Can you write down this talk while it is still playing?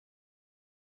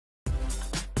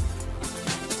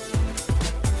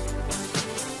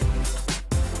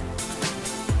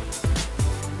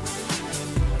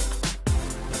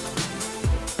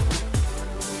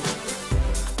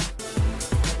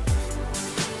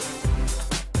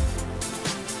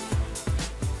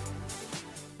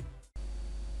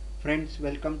Friends,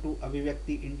 welcome to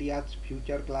Abhivyakti India's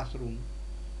Future Classroom.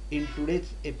 In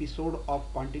today's episode of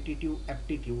Quantitative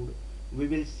Aptitude, we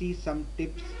will see some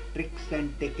tips, tricks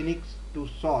and techniques to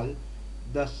solve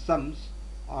the sums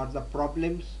or the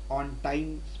problems on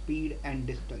time, speed and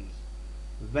distance.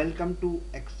 Welcome to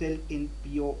Excel in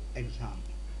PO exam.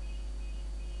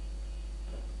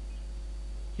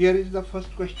 Here is the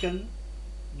first question,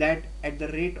 that at the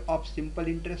rate of simple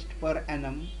interest per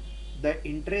annum, the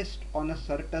interest on a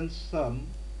certain sum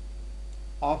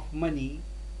of money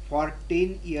for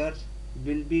 10 years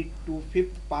will be 2/5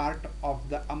 part of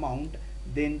the amount,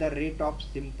 then the rate of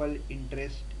simple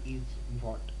interest is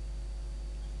what?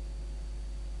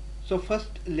 So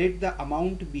first let the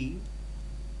amount be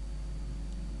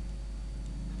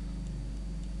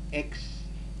x.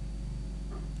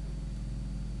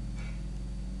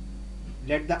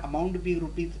 Let the amount be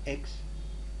rupees x,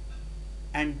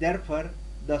 and therefore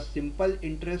the simple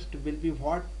interest will be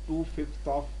what? 2/5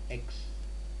 of x.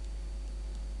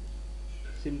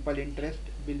 Simple interest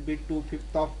will be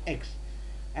 2/5 of x,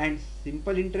 and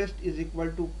simple interest is equal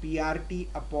to PRT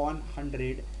upon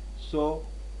 100. So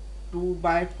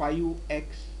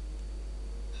 2/5x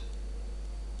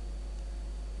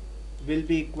will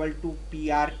be equal to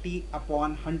PRT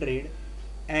upon 100,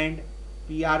 and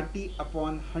PRT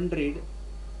upon 100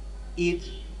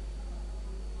 is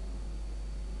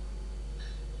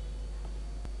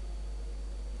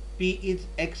P is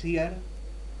x here,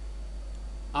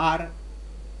 R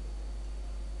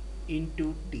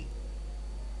into T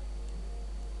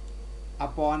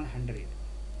upon 100.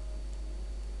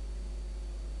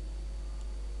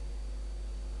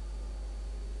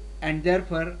 And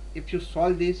therefore if you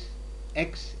solve this,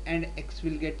 x and x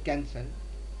will get cancelled,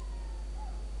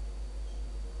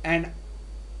 and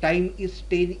time is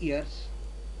 10 years,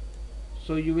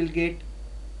 so you will get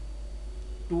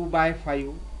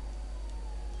 2/5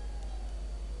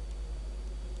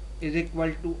 is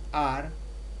equal to R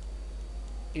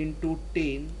into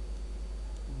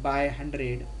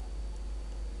 10/100.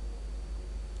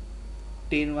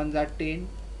 10 ones are 10,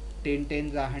 10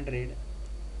 tens are 100.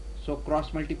 So cross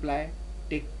multiply,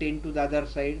 take 10 to the other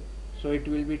side, so it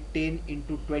will be 10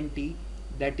 into 20,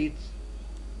 that is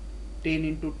 10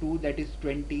 into 2, that is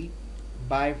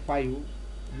 20/5,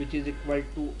 which is equal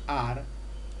to R,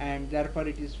 and therefore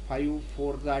it is 5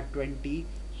 4s are 20,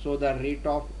 so the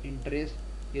rate of interest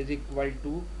is equal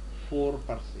to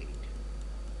 4%.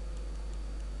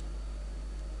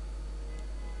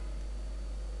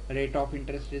 Rate of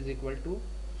interest is equal to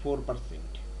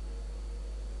 4%.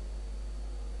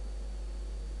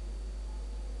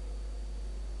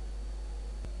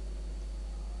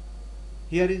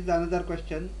 Here is the another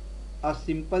question. A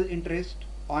simple interest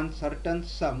on certain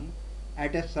sum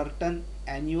at a certain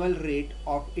annual rate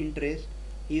of interest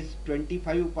is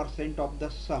 25% of the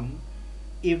sum.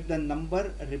 If the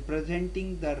number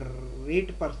representing the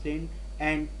rate percent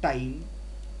and time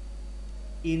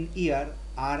in year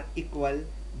are equal,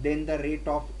 then the rate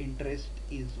of interest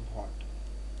is what?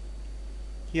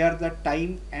 Here the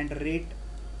time and rate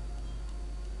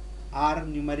are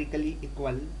numerically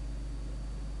equal,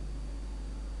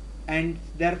 and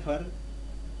therefore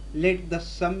let the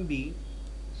sum be,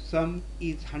 sum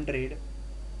is 100,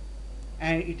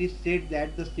 and it is said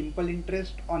that the simple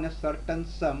interest on a certain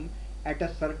sum at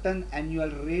a certain annual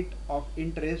rate of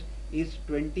interest is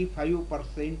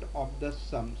 25% of the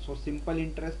sum. So simple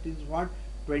interest is what?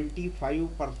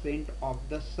 25% of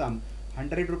the sum.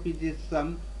 100 rupees is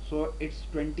sum, so its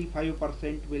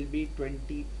 25% will be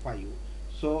 25.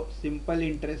 So simple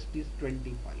interest is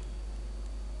 25.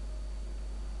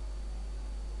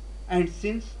 And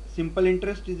since simple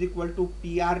interest is equal to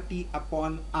PRT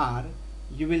upon R,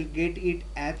 you will get it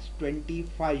as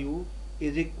 25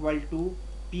 is equal to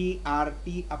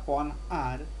PRT upon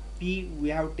R. P we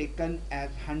have taken as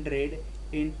 100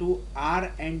 into R,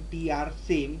 and T are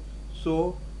same,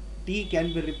 so T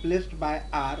can be replaced by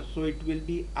R, so it will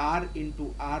be R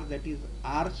into R, that is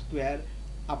R square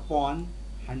upon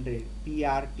 100,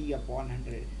 PRT upon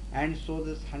 100, and so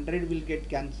this 100 will get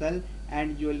cancelled,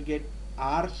 and you will get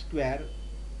R square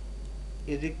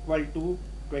is equal to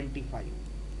 25,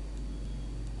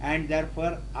 and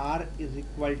therefore R is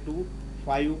equal to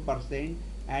 5%,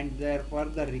 and therefore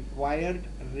the required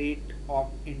rate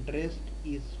of interest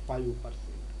is 5%.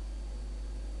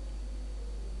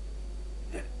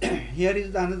 Here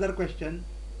is the another question.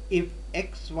 If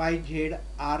x, y, z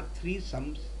are three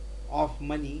sums of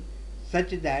money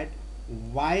such that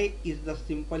y is the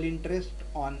simple interest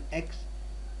on x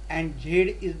and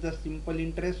z is the simple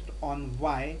interest on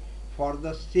y for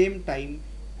the same time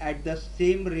at the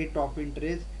same rate of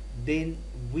interest, then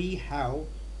we have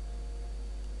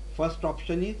First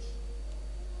option is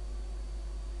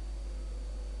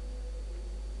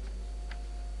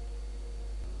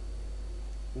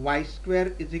y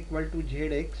square is equal to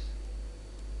zx.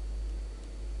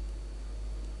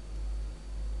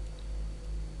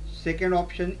 Second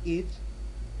option is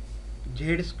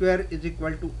z square is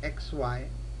equal to xy.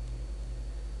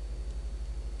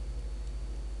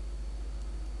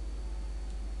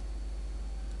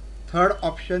 Third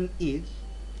option is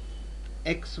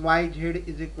xyz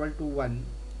is equal to 1.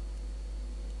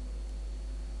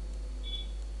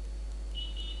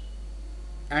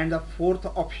 And the fourth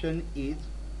option is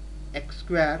x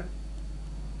square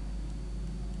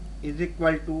is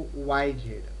equal to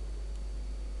yz.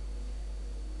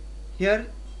 Here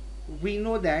we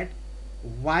know that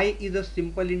y is a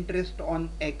simple interest on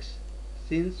x.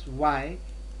 Since y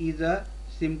is a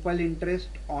simple interest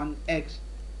on x,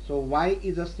 so y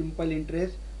is a simple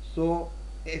interest, so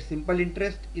a simple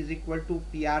interest is equal to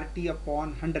PRT upon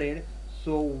 100.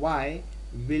 So y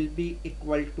will be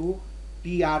equal to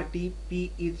PRT,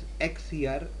 P is x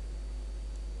here,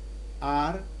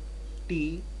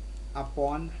 RT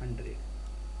upon 100.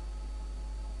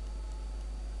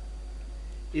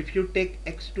 If you take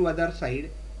x to other side,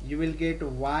 you will get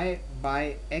y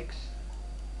by x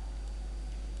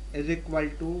is equal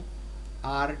to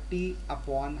RT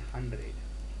upon 100.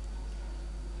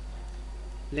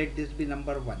 Let this be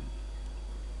number 1.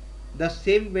 The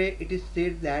same way it is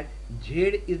said that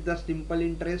z is the simple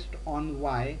interest on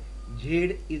y,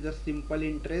 z is a simple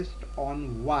interest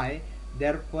on y,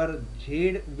 therefore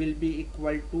z will be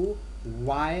equal to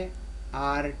y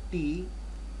RT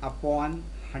upon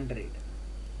 100.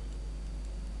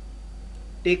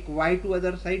 Take y to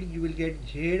other side, you will get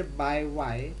z by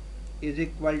y is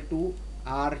equal to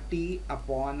RT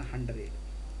upon 100.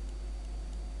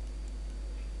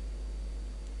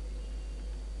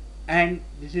 And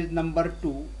this is number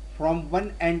 2. From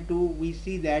 1 and 2 we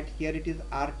see that here it is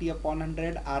RT upon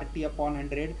 100, RT upon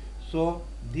 100. So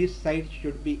this side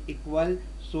should be equal.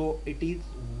 So it is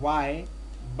y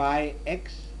by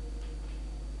x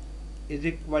is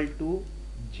equal to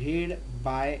z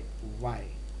by y.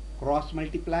 Cross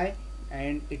multiply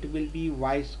and it will be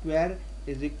y square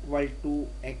is equal to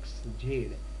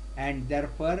xz, and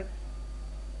therefore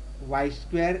y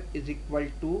square is equal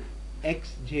to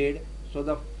xz. So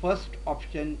the first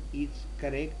option is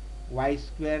correct, y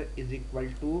square is equal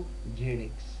to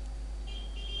zx.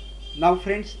 Now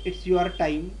friends, it's your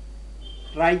time.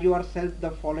 Try yourself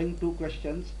the following 2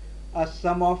 questions. A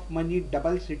sum of money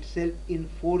doubles itself in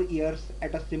 4 years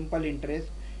at a simple interest.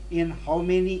 In how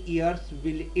many years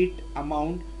will it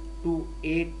amount to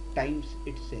 8 times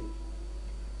itself?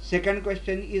 Second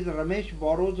question is Ramesh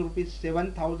borrows rupees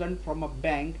 7,000 from a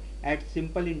bank at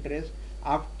simple interest.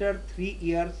 After 3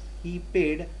 years he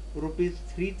paid rupees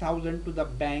 3,000 to the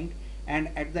bank, and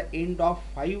at the end of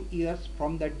 5 years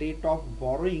from the date of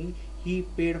borrowing he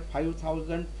paid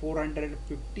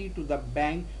 5,450 to the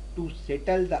bank to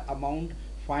settle the amount.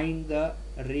 Find the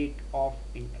rate of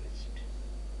interest.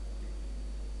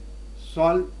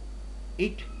 Solve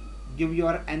it, give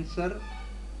your answer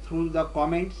through the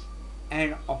comments,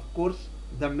 and of course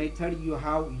the method you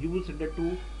have used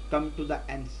to come to the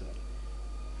answer.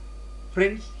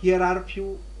 Friends, here are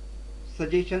few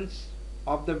suggestions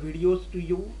of the videos to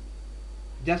you.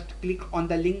 Just click on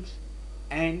the links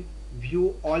and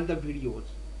view all the videos.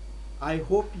 I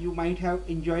hope you might have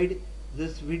enjoyed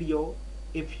this video.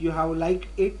 If you have liked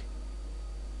it,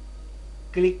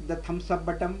 click the thumbs up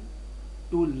button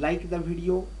to like the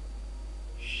video,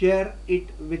 share it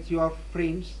with your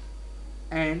friends,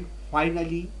 and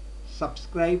finally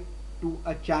subscribe to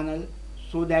a channel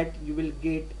so that you will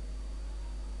get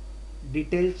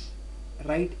details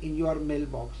right in your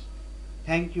mailbox.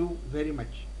 Thank you very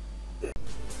much.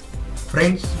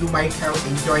 Friends, you might have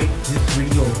enjoyed this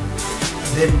video.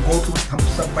 Then go to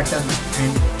thumbs up button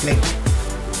and click.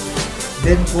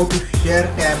 Then go to share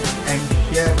tab and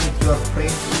share with your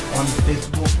friends on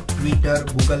Facebook, Twitter,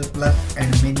 Google Plus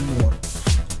and many more.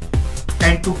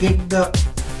 And to get the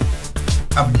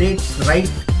updates right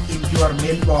in your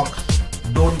mailbox,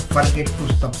 don't forget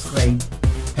to subscribe.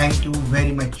 Thank you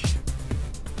very much.